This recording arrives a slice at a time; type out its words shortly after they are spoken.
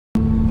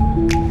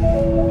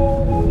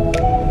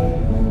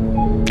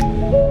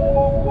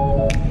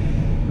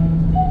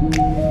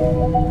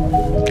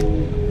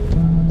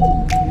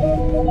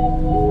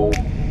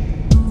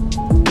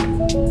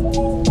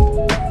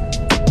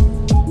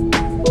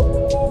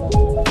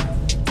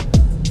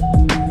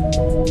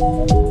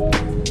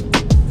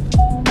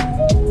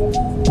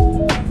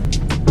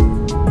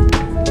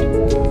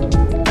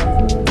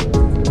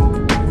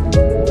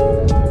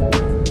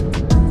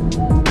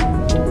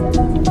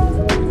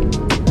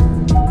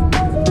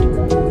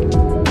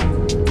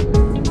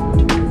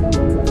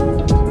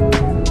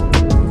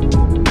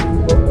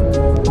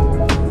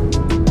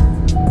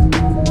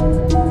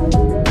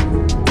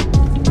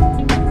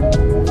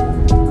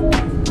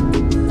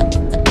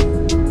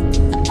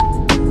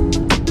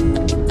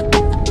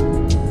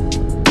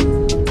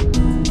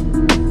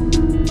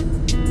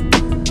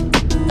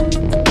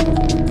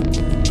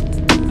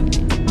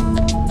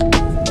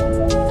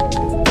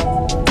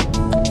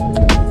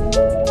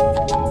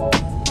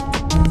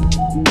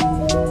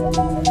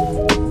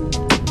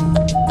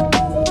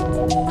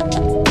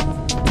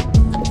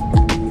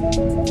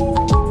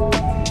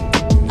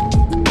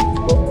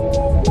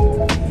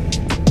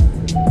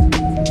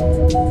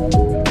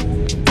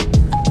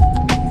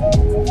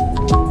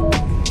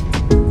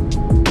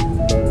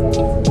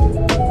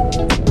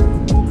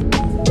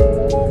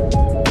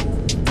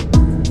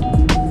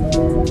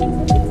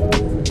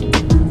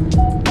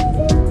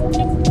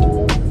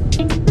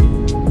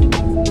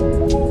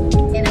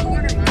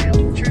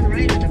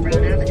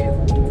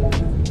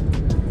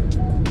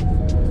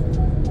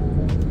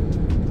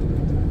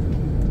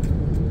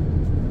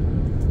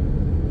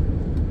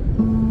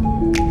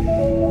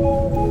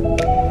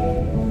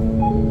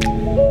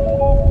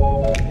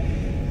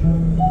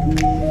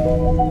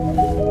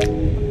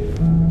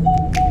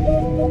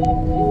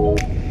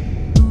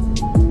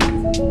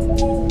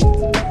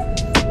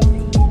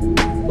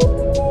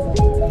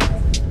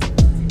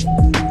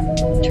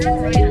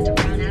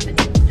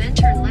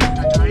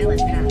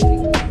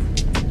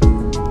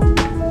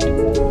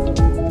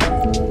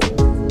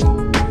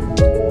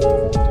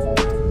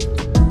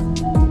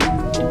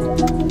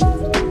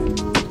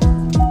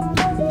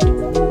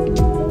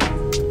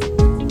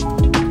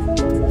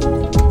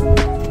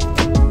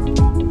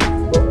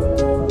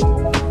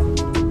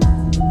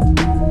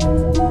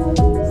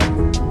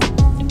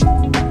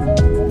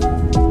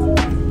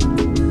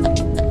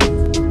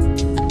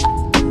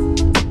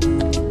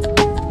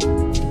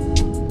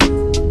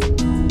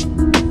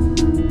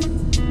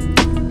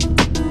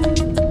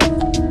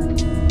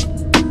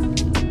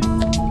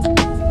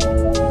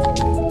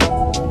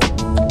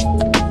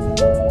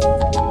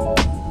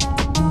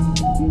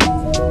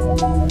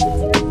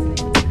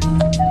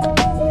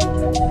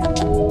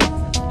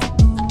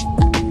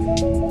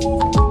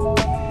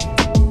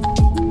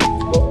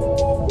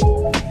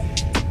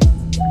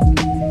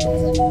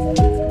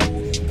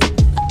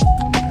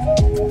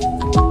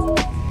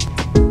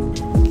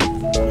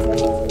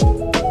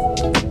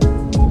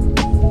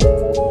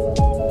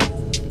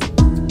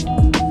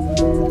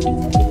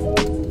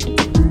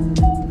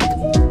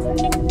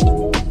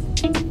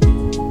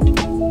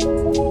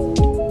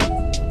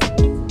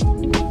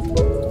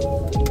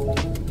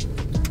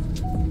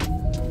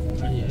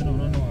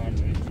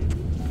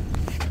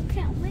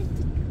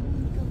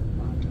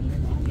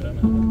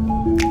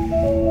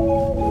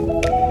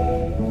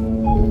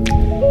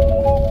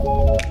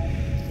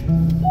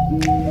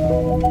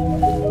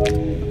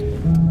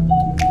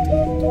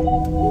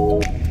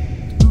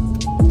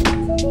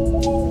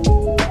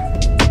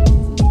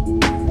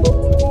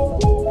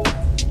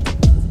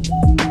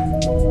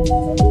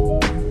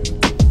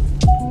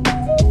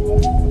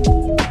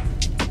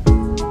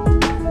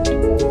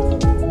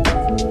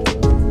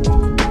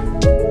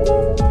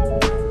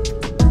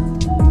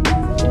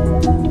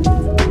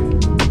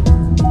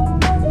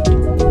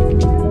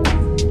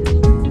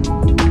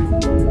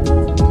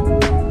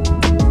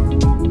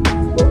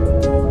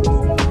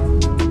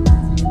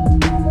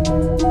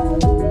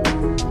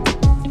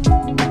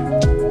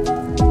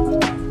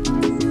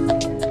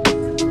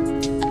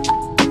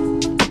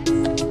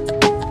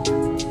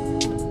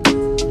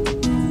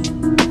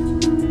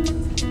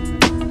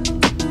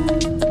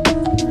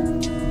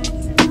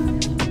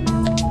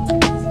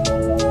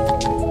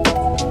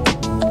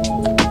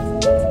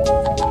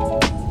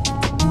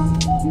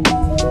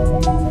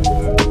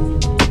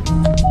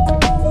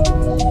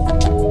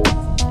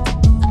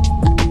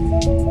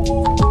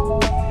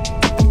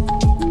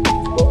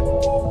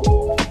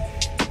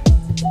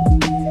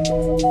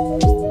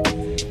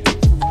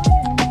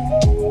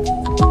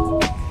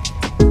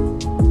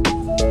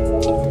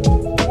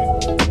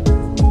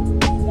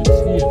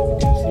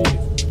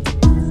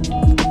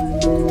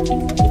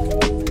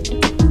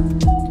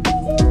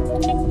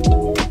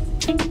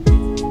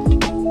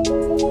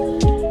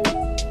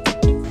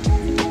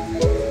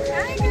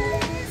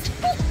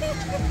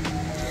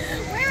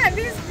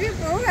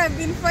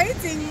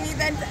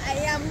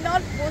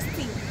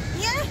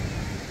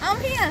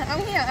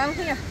I'm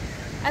here.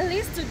 At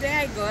least today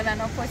I got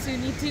an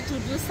opportunity to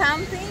do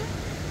something,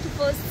 to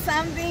post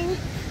something,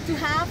 to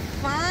have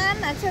fun.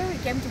 Actually,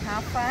 we came to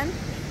have fun.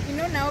 You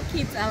know, now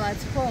kids are at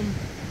home.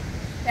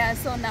 Yeah,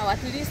 so now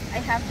at least I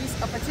have this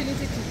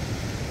opportunity to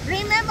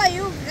remember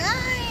you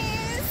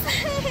guys.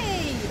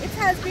 Hey, it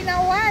has been a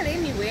while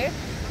anyway.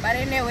 But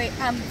anyway,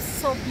 I'm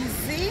so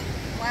busy,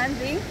 one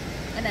thing,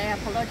 and I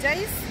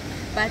apologize.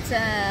 But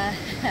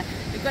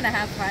we're gonna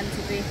have fun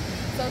today.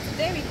 So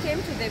today we came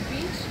to the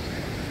beach,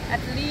 at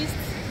least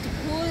to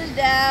cool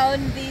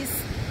down this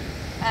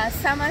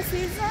summer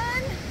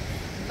season.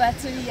 But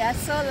we are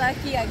so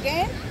lucky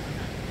again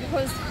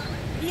because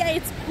yeah,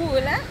 it's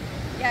cool.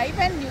 Yeah,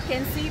 even you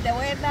can see the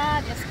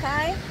weather, the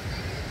sky.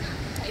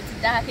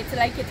 It's dark. It's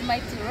like it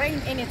might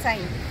rain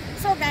anytime.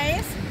 So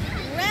guys,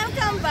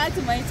 welcome back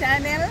to my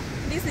channel.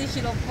 This is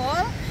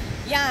Shiroh.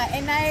 Yeah,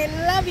 and I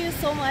love you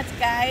so much,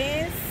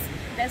 guys.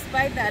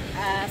 Despite that,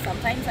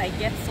 sometimes I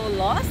get so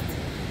lost.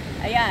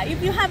 Yeah,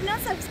 if you have not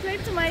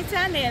subscribed to my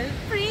channel,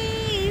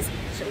 please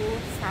show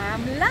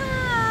some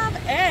love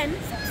and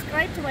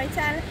subscribe to my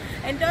channel.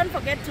 And don't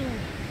forget to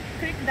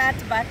click that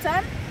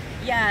button.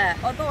 Yeah,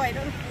 although I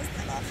don't post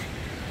a lot,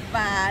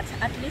 but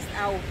at least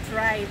I'll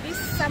try this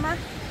summer.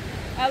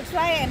 I'll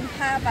try and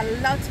have a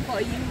lot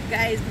for you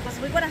guys because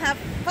we're gonna have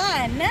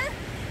fun.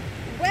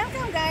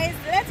 Welcome, guys.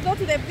 Let's go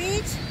to the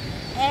beach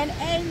and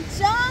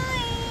enjoy.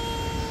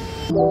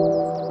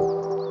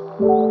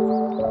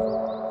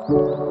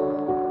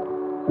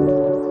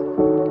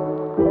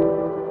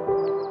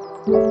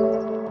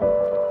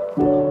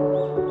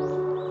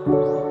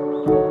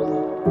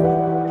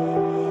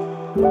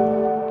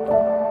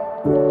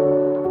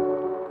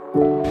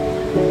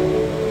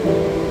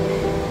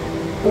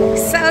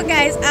 So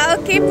guys,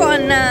 I'll keep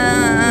on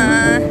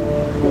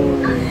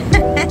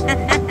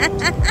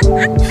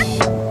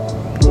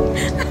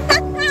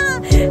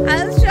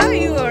I'll show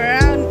you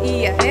around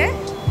here.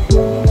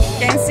 You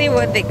can see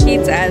what the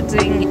kids are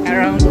doing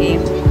around here.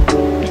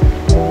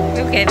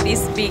 Look at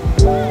this big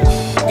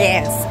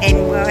girls and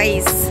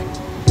boys.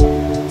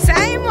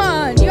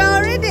 Simon, you're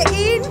already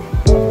in?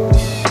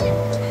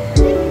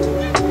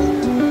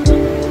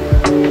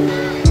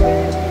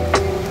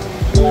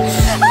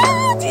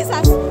 Oh,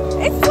 Jesus!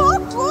 It's so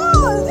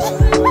cold!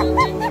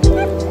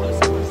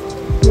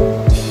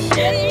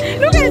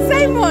 Look at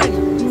Simon!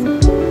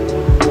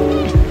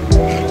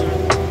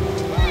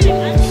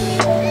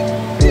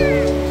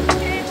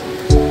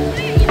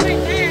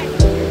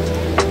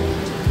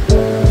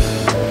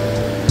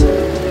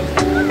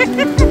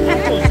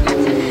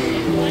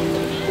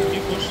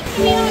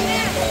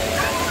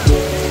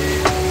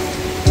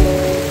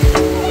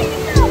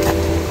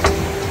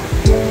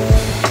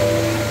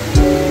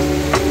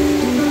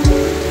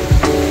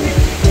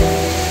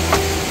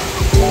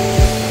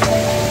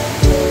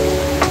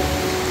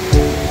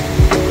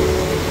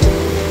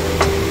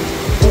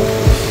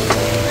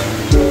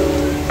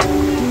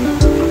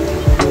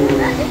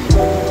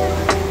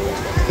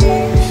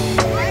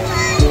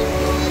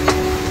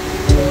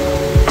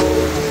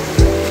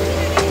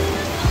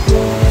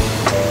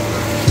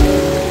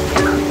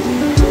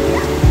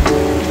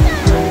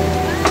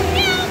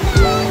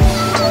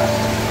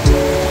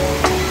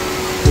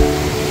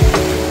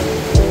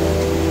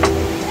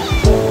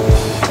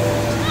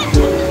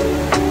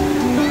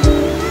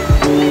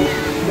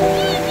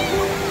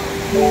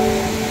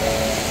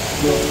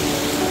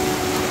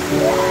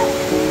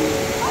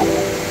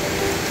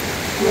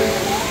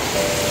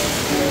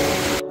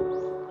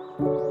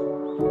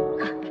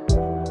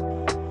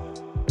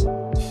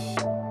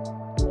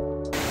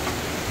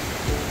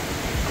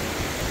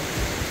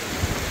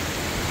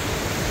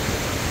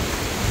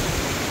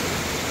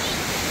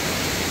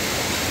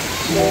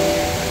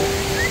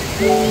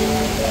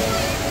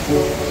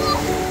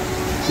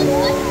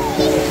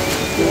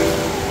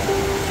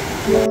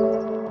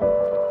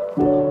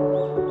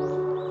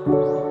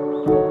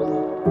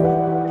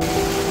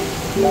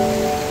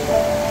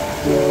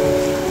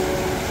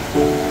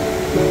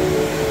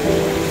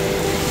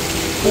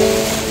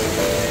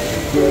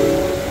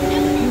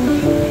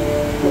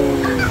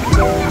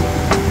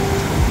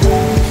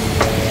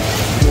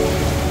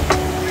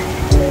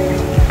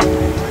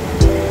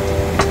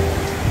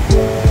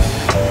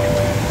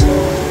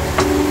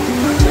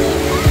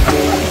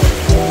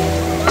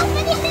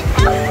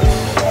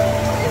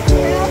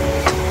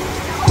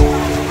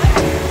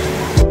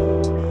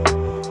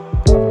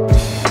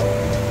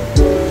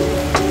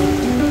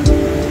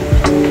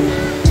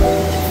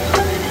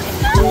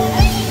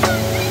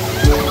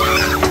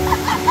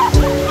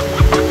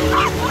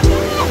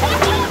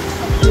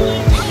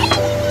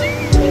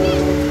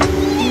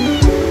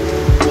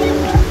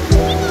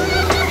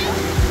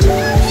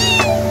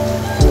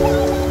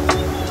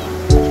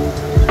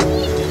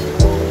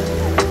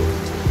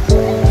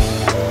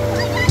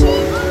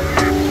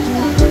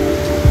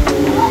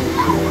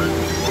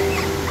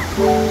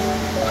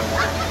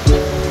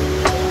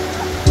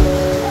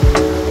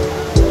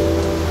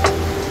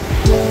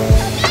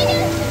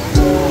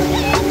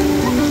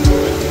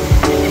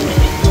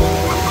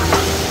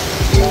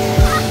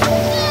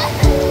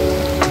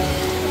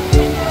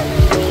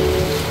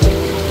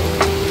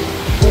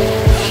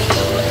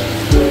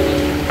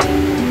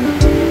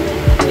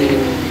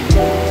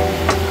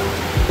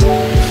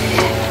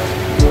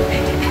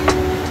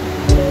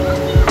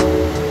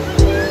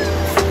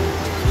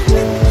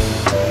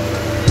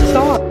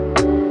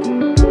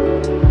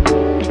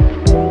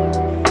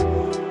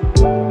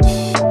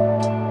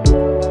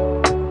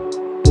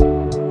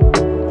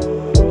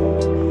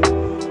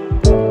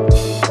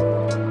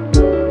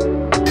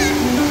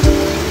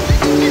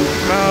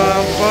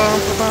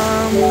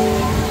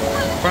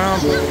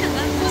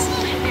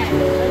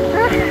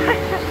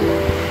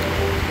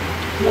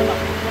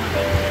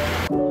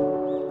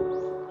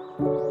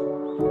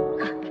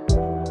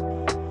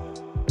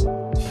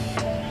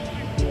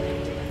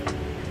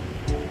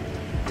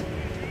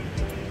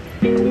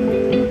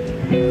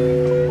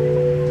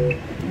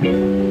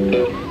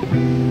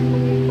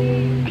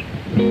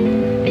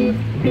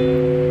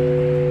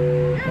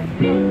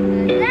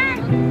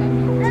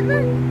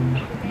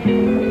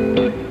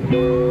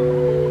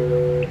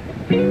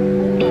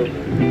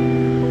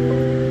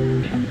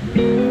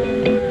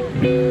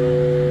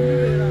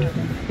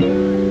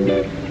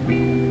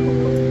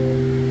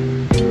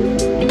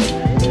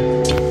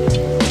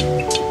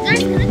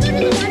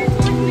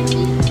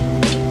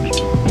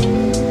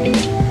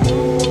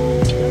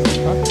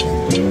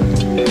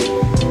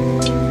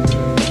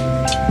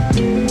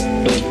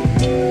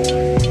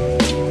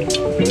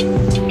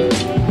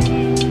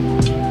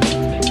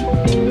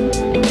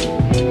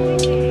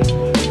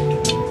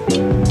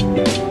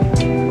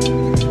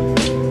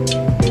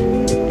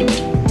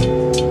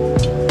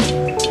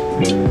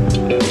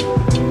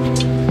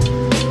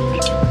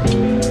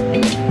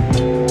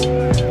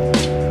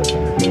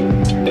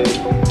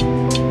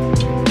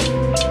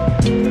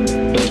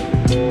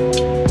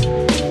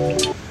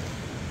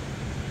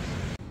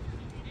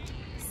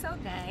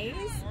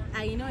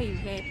 I know you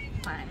had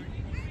fun.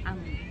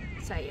 I'm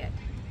tired.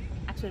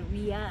 Actually,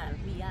 we are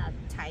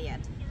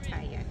tired,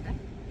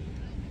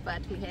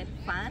 but we had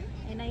fun,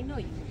 and I know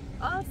you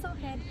also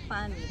had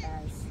fun with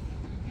us.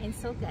 And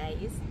so,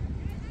 guys,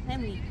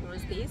 let me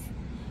close this.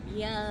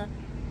 Yeah,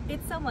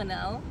 it's summer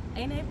now,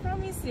 and I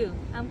promise you,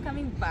 I'm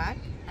coming back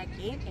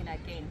again and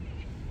again.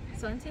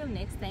 So until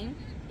next time,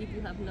 if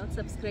you have not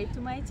subscribed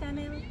to my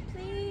channel,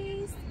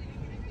 please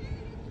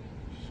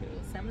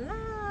show some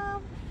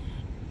love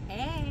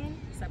and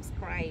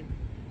subscribe.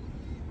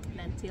 And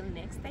until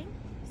next time,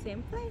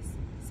 same place,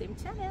 same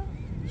channel,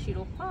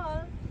 Shiroh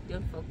Paul.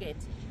 Don't forget,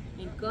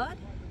 in God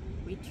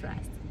we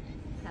trust.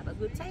 Have a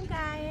good time,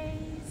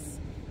 guys.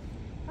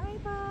 Bye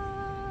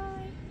bye.